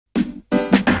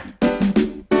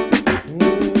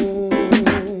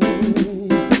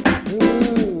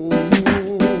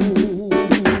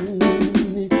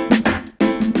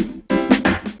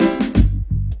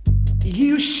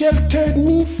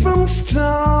from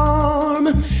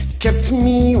storm, kept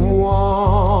me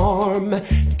warm,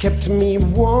 kept me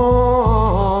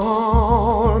warm.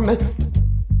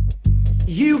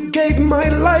 You gave my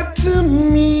life to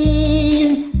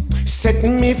me, set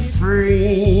me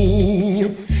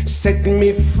free, set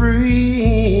me free.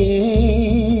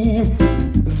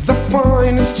 The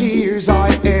finest years I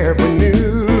ever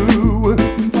knew,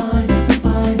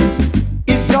 finest,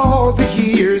 is all the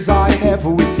years I have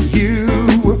with you.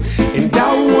 And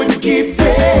I would give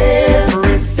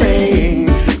everything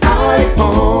I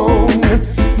own,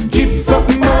 give up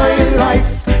my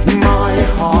life, my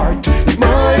heart,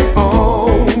 my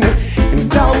own.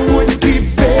 And I would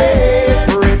give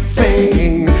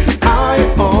everything I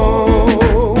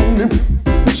own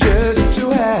just to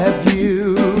have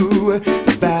you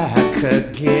back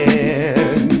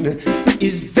again.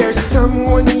 Is there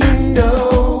someone you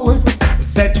know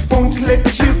that won't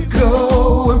let you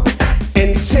go,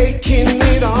 and taking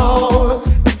it all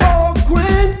for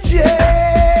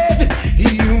granted?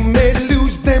 You may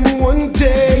lose them one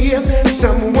day,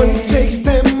 someone takes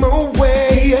them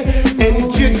away,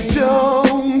 and you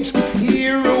don't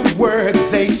hear a word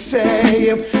they say.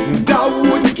 And I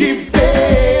would give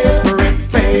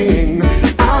everything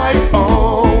I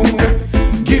own,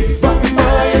 give up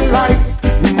my life,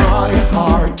 my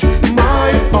heart,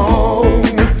 my own.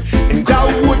 And I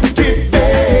would give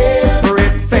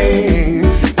everything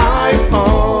I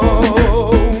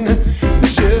own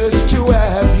just to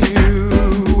have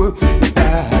you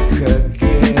back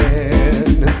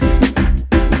again.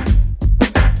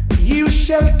 You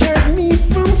sheltered me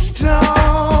from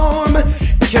storm,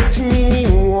 kept me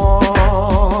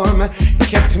warm,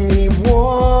 kept me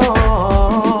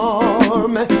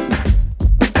warm.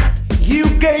 You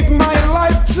gave my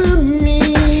life to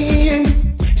me,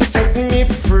 set me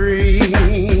free,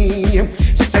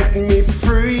 set me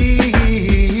free.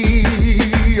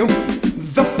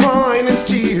 The finest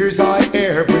years I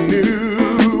ever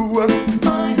knew,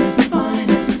 finest,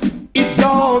 is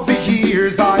all the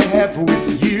years I have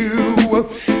with you.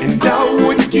 And I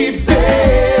would give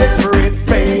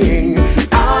everything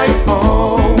I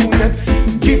own,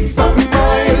 give up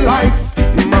my life,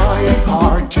 my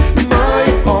heart, my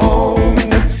own.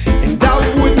 And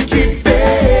I would give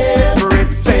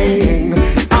everything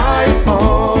I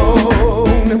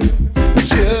own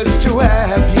just to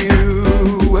have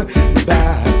you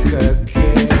back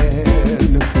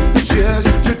again,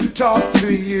 just to talk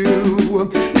to you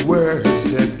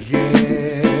words again.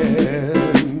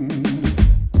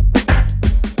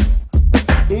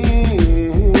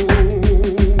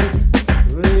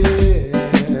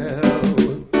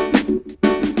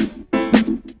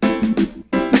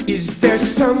 Is there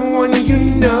someone you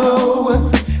know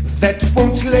that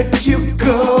won't let you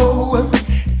go,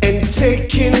 and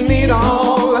taking it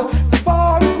all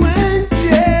for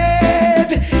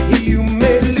granted? You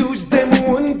may lose them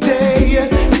one day,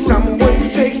 someone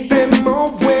takes them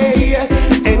away,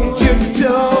 and you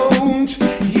don't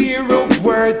hear a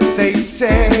word they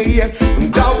say.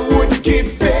 And I would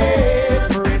give